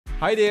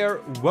Hi there,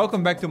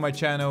 welcome back to my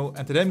channel,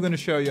 and today I'm going to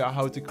show you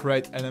how to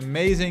create an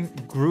amazing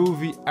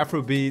groovy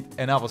Afrobeat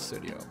in FL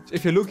Studio. So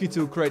if you're looking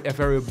to create a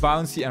very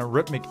bouncy and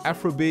rhythmic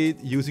Afrobeat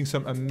using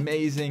some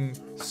amazing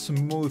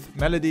smooth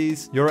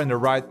melodies, you're in the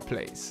right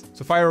place.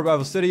 So fire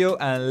up FL Studio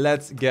and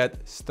let's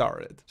get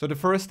started. So the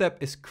first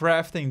step is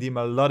crafting the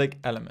melodic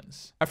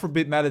elements.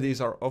 Afrobeat melodies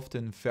are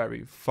often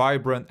very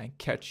vibrant and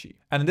catchy.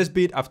 And in this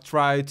beat I've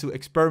tried to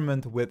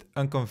experiment with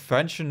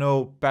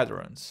unconventional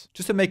patterns,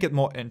 just to make it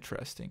more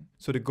interesting.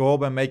 So the goal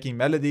by making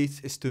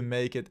melodies is to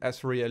make it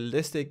as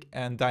realistic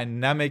and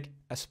dynamic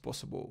as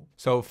possible.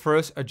 So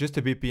first adjust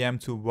the BPM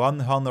to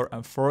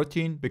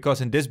 114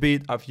 because in this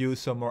beat I've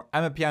used some more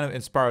amapiano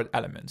inspired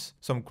elements.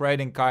 So I'm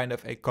creating kind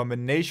of a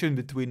combination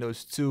between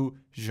those two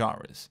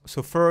genres.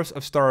 So first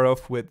I've started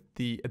off with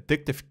the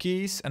addictive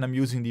keys and I'm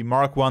using the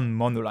Mark I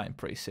monoline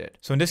preset.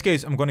 So in this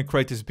case I'm going to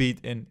create this beat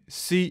in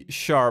C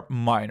sharp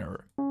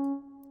minor.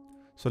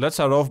 So let's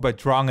start off by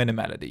drawing in a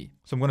melody.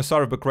 So I'm going to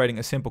start off by creating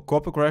a simple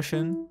chord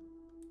progression.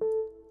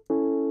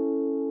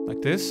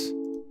 Like this.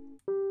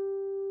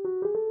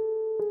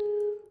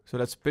 So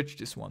let's pitch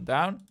this one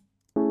down.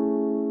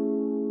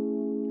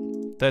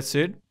 That's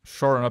it.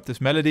 Shorten up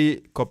this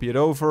melody, copy it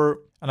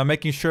over. And I'm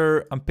making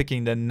sure I'm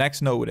picking the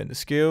next note within the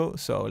scale.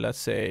 So let's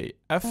say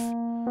F.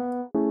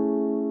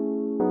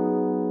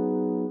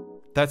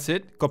 That's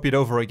it. Copy it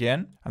over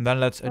again. And then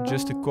let's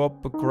adjust the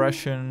chord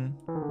progression.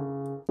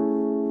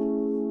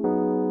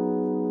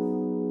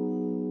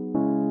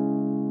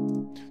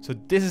 So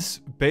this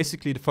is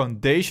basically the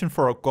foundation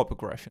for our chord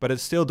progression, but it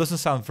still doesn't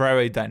sound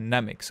very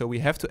dynamic. So we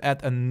have to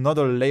add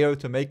another layer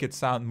to make it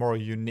sound more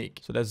unique.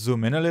 So let's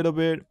zoom in a little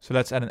bit. So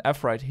let's add an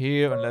F right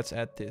here and let's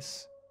add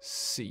this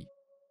C.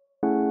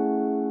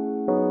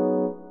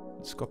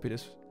 Let's copy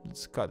this.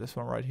 Let's cut this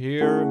one right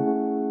here.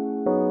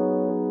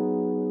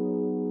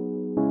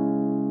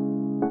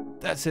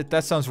 That's it.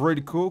 That sounds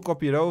really cool.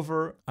 Copy it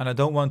over. And I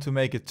don't want to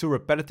make it too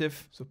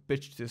repetitive. So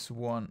pitch this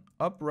one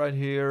up right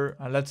here.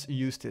 And let's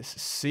use this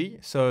C.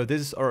 So this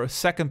is our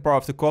second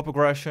part of the chord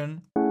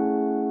progression.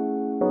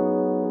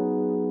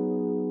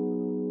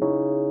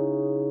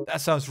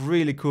 That sounds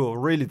really cool,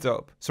 really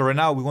dope. So right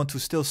now we want to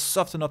still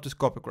soften up this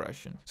chord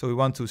progression. So we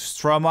want to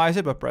strumize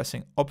it by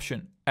pressing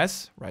Option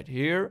S right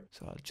here.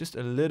 So just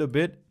a little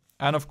bit.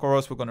 And of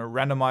course we're going to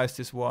randomize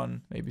this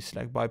one. Maybe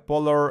select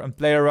bipolar and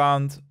play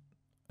around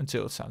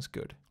until it sounds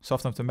good.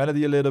 Soften up the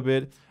melody a little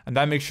bit and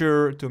then make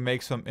sure to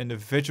make some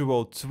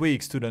individual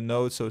tweaks to the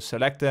notes. So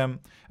select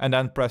them and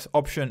then press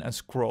Option and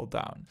scroll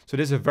down. So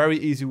this is a very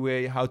easy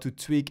way how to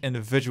tweak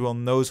individual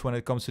notes when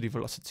it comes to the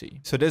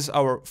velocity. So this is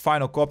our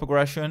final chord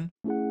progression.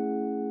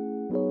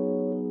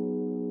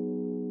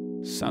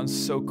 Sounds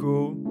so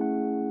cool.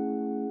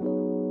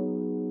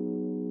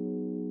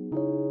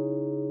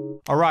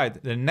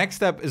 Alright, the next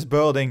step is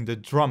building the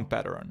drum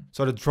pattern.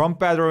 So the drum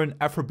pattern in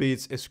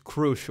Afrobeats is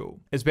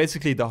crucial. It's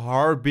basically the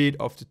heartbeat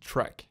of the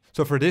track.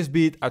 So for this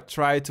beat, I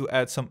tried to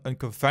add some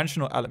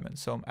unconventional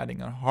elements. So I'm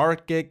adding a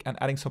hard kick and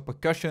adding some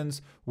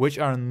percussions, which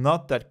are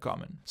not that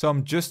common. So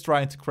I'm just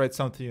trying to create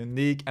something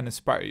unique and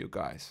inspire you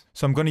guys.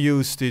 So I'm going to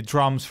use the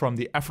drums from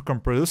the African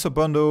Producer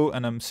Bundle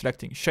and I'm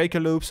selecting shaker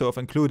loops. So I've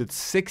included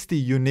 60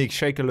 unique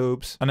shaker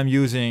loops and I'm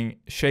using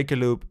shaker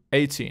loop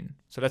 18.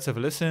 So let's have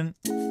a listen.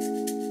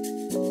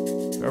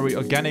 Very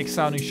organic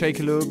sounding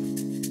shaker loop,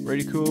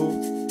 really cool.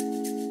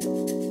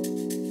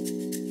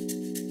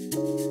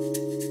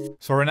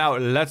 So right now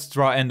let's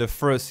draw in the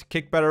first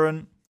kick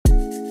pattern.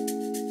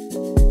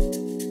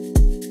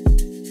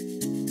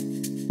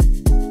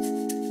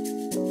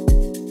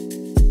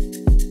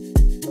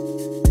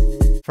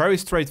 Very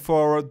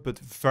straightforward, but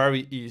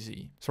very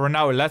easy. So right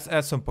now let's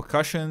add some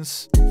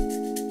percussions.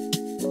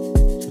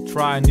 So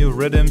try new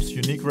rhythms,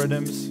 unique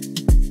rhythms.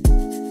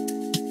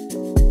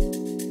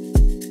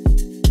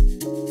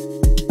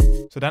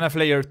 So then I've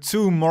layered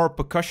 2 more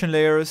percussion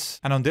layers.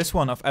 And on this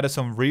one, I've added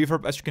some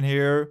reverb, as you can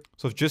hear.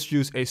 So I've just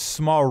used a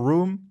small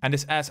room. And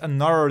this adds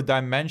another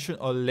dimension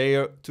or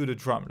layer to the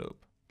drum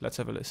loop. Let's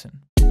have a listen.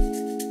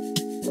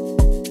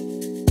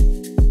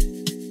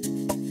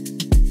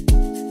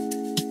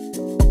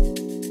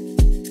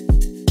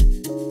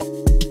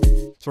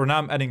 So now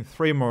I'm adding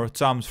 3 more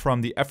toms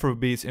from the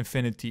Afrobeats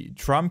Infinity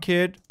drum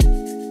kit.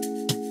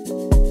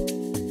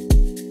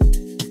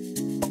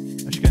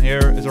 As you can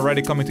hear, it's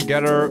already coming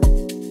together.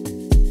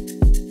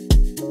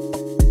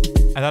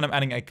 And then I'm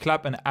adding a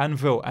clap, an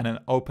anvil, and an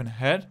open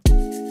head.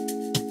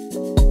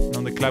 And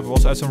on the clap, we'll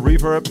also add some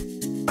reverb.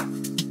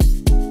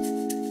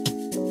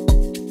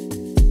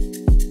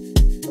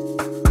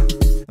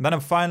 And then I'm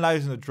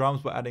finalizing the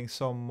drums by adding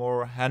some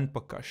more hand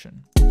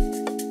percussion.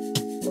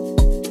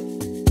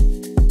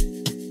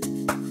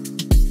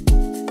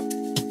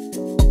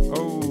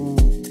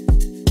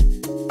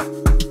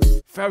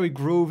 Very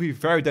groovy,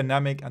 very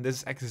dynamic, and this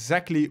is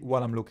exactly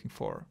what I'm looking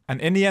for. And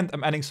in the end,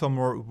 I'm adding some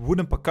more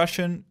wooden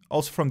percussion,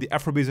 also from the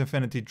Afrobeats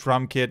Infinity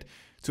drum kit,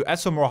 to add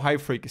some more high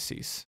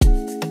frequencies.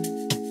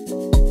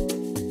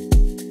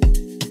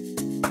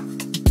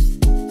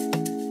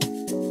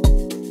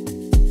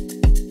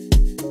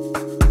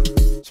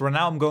 So So right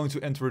now I'm going to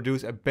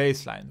introduce a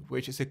bass line,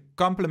 which is a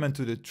complement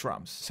to the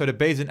drums. So the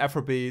bass in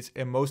Afrobeats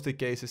in most of the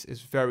cases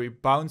is very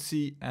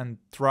bouncy and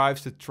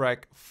drives the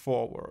track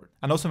forward.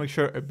 And also make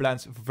sure it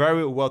blends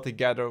very well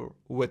together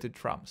with the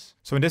drums.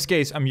 So in this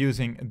case, I'm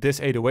using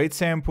this 808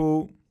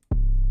 sample,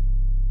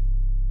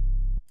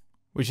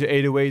 which is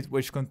 808,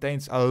 which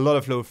contains a lot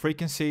of low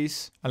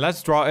frequencies. And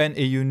let's draw in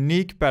a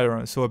unique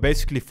pattern. So I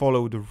basically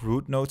follow the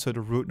root note. So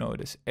the root note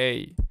is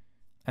A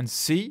and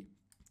C.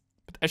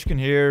 But as you can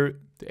hear,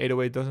 the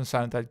 808 doesn't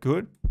sound that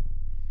good.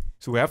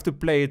 So we have to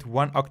play it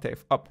 1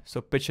 octave up.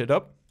 So pitch it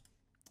up.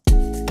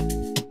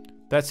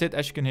 That's it,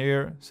 as you can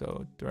hear.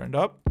 So turn it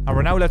up. And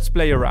right now let's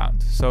play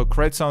around. So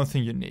create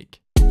something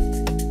unique.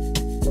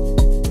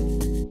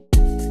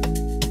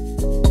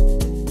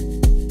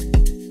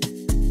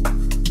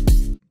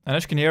 And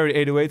as you can hear, the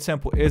 808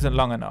 sample isn't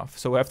long enough.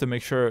 So we have to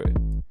make sure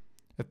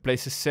it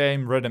plays the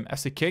same rhythm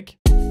as the kick.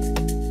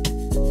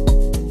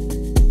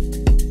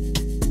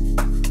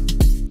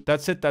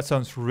 That's it, that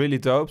sounds really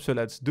dope. So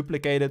let's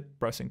duplicate it,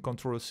 pressing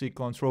Ctrl-C,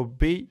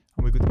 Ctrl-B.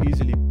 And we could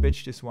easily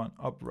pitch this one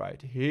up right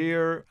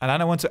here. And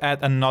then I want to add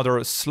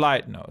another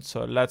slide note.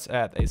 So let's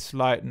add a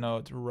slide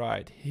note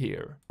right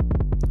here.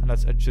 And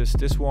let's adjust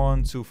this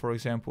one to, for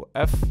example,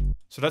 F.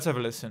 So let's have a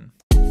listen.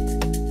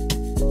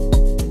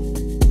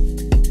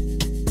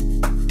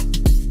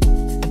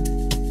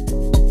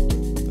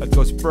 That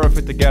goes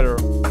perfect together.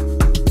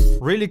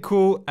 Really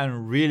cool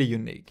and really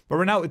unique. But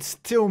right now it's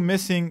still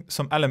missing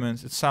some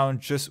elements. It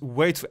sounds just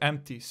way too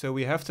empty. So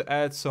we have to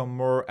add some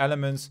more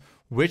elements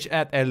which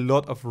add a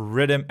lot of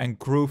rhythm and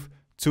groove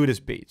to this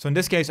beat. So in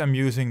this case, I'm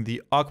using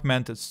the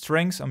augmented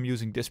strings. I'm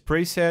using this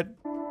preset,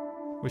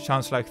 which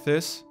sounds like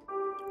this.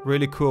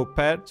 Really cool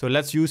pad. So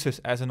let's use this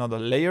as another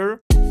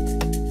layer.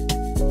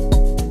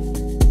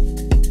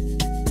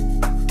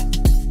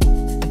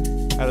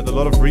 Added a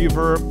lot of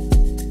reverb.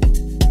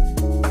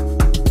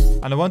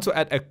 And I want to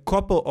add a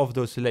couple of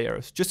those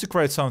layers just to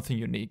create something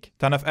unique.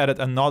 Then I've added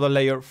another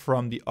layer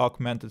from the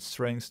augmented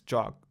strings,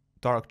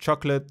 dark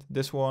chocolate,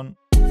 this one.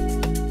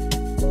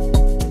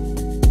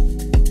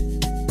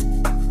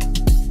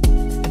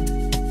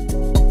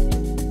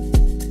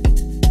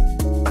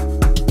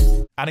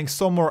 Adding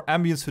some more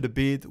ambience to the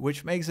beat,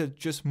 which makes it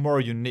just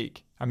more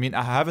unique. I mean,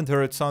 I haven't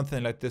heard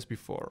something like this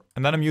before.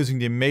 And then I'm using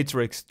the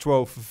Matrix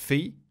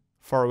 12V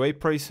far away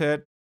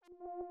preset.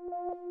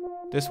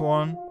 This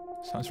one.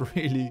 Sounds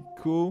really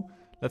cool.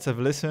 Let's have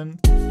a listen.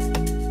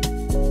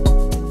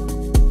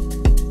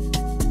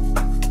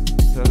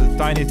 There's a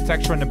tiny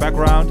texture in the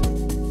background.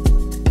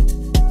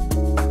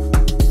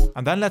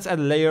 And then let's add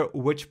a layer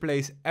which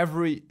plays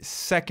every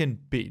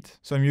second beat.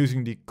 So I'm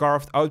using the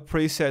carved out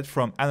preset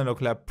from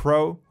Analog Lab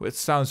Pro, which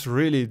sounds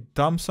really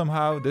dumb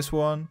somehow, this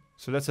one.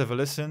 So let's have a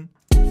listen.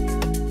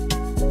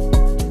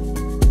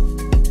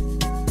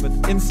 But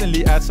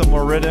instantly add some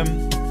more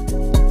rhythm.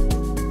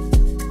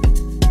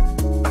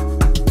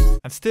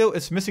 And still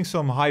it's missing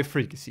some high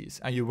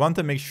frequencies, and you want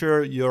to make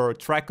sure your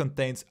track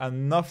contains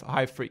enough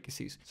high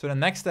frequencies. So the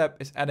next step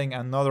is adding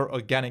another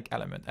organic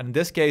element, and in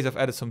this case I've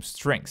added some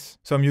strings.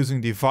 So I'm using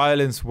the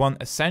Violins 1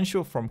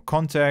 Essential from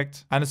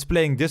Contact, and it's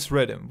playing this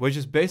rhythm, which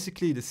is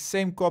basically the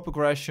same chord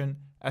progression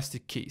as the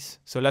keys.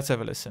 So let's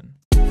have a listen.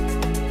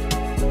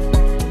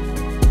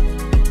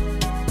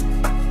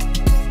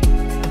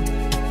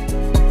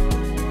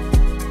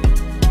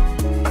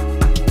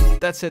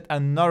 That's it,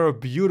 another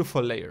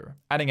beautiful layer,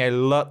 adding a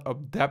lot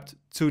of depth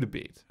to the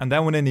beat. And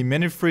then within the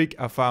Minute Freak,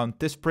 I found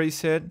this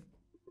preset.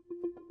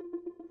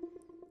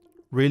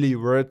 Really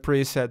weird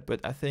preset, but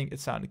I think it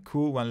sounded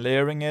cool when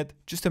layering it,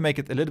 just to make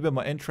it a little bit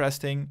more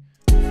interesting.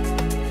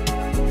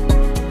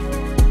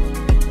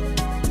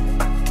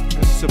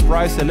 Just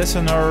surprise the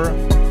listener.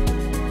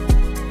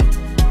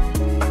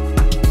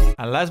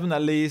 And last but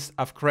not least,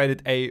 I've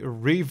created a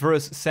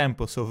reverse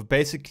sample. So I've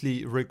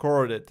basically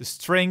recorded the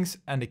strings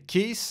and the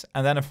keys,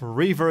 and then I've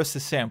reversed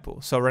the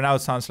sample. So right now it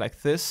sounds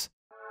like this.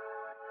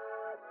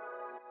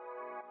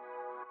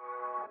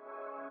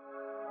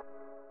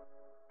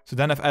 So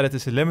then I've added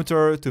this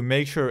limiter to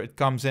make sure it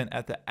comes in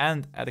at the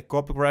end at a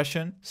chord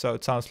progression. So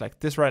it sounds like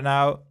this right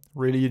now.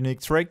 Really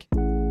unique trick.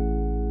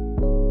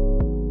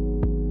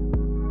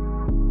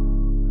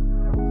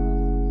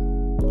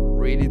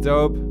 Really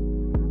dope.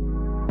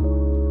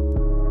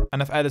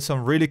 And I've added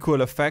some really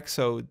cool effects.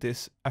 So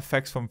this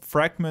effects from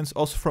Fragments,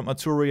 also from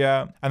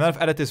Arturia. And then I've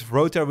added this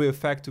rotary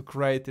effect to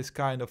create this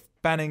kind of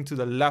panning to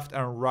the left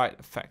and right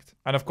effect.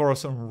 And of course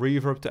some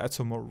reverb to add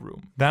some more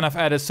room. Then I've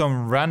added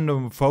some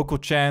random vocal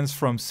chants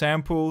from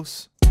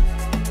samples.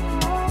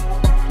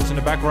 Just in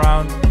the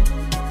background.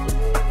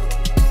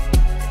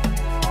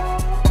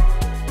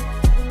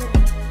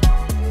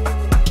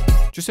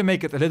 just to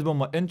make it a little bit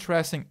more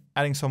interesting,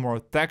 adding some more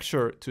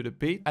texture to the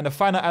beat. And the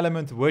final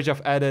element which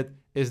I've added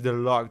is the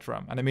log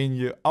drum. And I mean,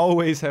 you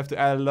always have to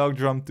add a log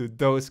drum to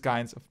those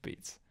kinds of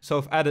beats. So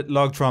I've added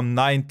log drum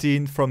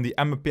 19 from the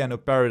Piano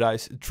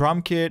Paradise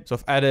drum kit. So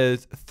I've added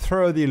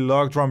 30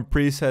 log drum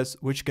presets,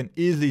 which you can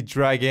easily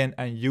drag in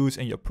and use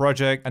in your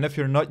project. And if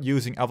you're not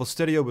using FL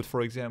Studio, but for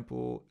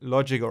example,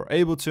 Logic or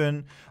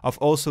Ableton, I've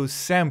also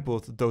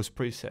sampled those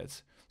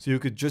presets. So you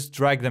could just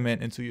drag them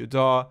into your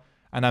DAW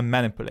and then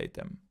manipulate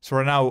them. So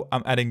right now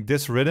I'm adding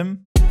this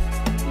rhythm.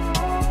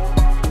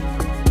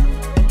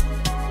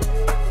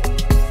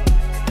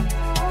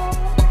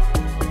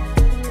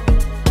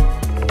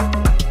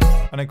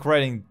 And I'm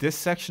creating this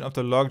section of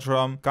the log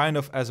drum kind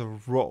of as a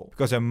roll,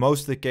 because in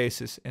most of the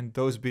cases in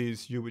those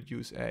beats you would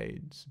use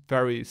a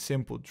very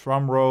simple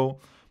drum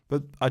roll.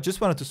 But I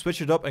just wanted to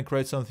switch it up and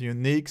create something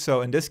unique.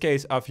 So in this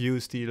case, I've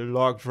used the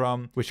log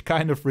drum, which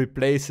kind of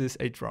replaces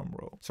a drum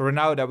roll. So right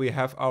now that we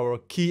have our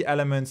key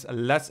elements,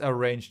 let's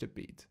arrange the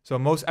beat. So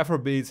most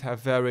Afrobeats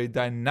have very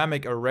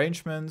dynamic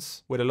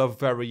arrangements with a lot of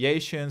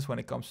variations when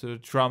it comes to the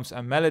drums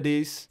and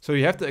melodies. So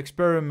you have to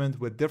experiment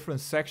with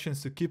different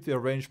sections to keep the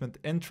arrangement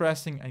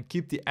interesting and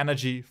keep the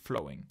energy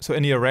flowing. So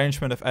in the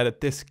arrangement, I've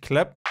added this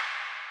clip.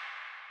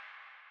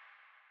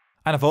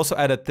 And I've also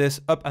added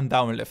this up and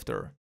down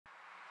lifter,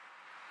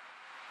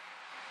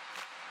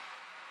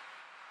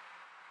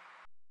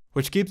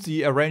 which keeps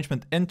the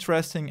arrangement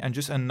interesting and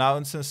just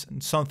announces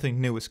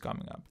something new is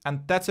coming up.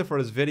 And that's it for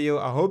this video.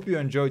 I hope you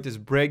enjoyed this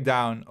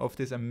breakdown of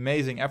this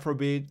amazing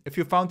Afrobeat. If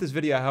you found this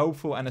video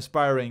helpful and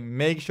inspiring,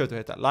 make sure to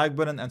hit that like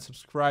button and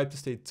subscribe to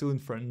stay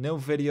tuned for new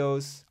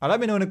videos. And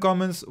let me know in the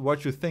comments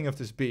what you think of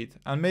this beat.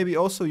 And maybe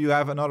also you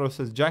have another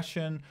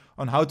suggestion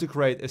on how to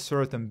create a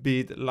certain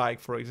beat, like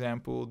for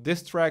example,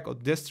 this track or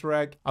this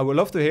track. I would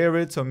love to hear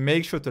it, so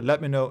make sure to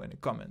let me know in the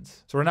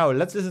comments. So right now,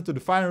 let's listen to the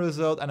final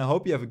result, and I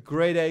hope you have a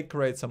great day,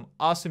 create some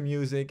awesome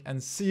music,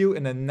 and see you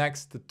in the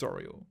next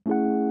tutorial.